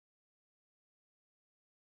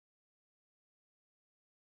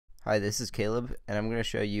Hi, this is Caleb, and I'm going to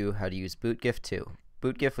show you how to use BootGIF 2.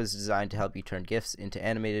 BootGIF was designed to help you turn GIFs into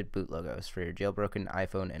animated bootlogos for your jailbroken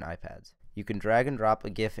iPhone and iPads. You can drag and drop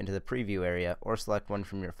a GIF into the preview area or select one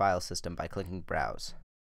from your file system by clicking Browse.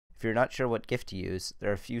 If you're not sure what GIF to use,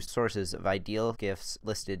 there are a few sources of ideal GIFs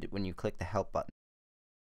listed when you click the Help button.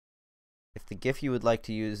 If the GIF you would like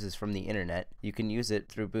to use is from the internet, you can use it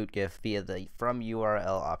through BootGIF via the From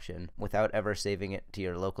URL option without ever saving it to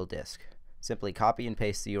your local disk. Simply copy and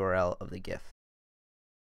paste the URL of the GIF.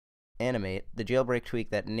 Animate, the jailbreak tweak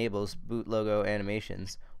that enables bootlogo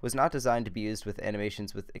animations, was not designed to be used with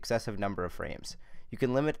animations with excessive number of frames. You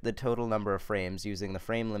can limit the total number of frames using the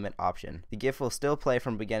frame limit option. The GIF will still play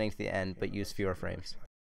from beginning to the end, but use fewer frames.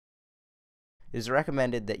 It is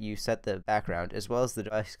recommended that you set the background as well as the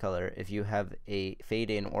device color if you have a fade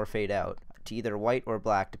in or fade out to either white or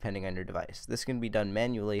black depending on your device. This can be done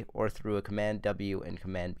manually or through a Command W and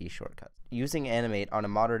Command B shortcut. Using Animate on a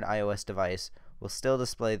modern iOS device will still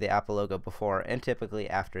display the Apple logo before and typically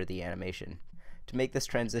after the animation. To make this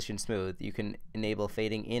transition smooth, you can enable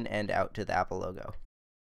fading in and out to the Apple logo.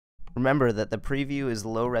 Remember that the preview is a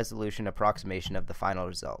low-resolution approximation of the final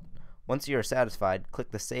result. Once you are satisfied,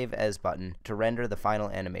 click the Save As button to render the final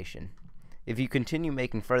animation. If you continue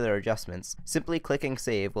making further adjustments, simply clicking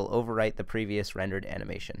Save will overwrite the previous rendered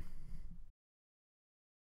animation.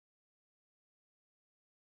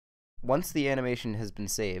 Once the animation has been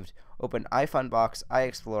saved, open iFunbox,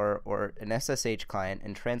 iExplorer, or an SSH client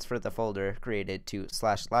and transfer the folder created to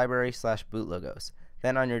 /library/bootlogos.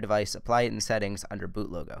 Then on your device, apply it in Settings under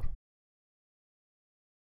Bootlogo.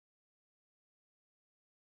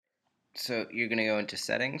 So you're going to go into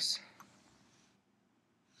Settings,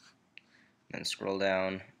 then scroll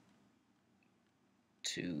down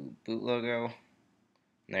to Bootlogo,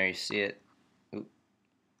 and there you see it.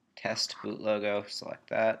 Test Bootlogo, select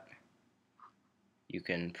that. You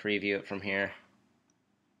can preview it from here.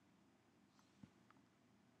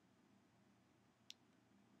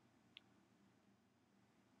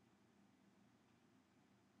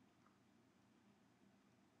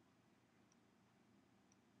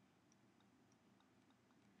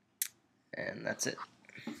 And that's it.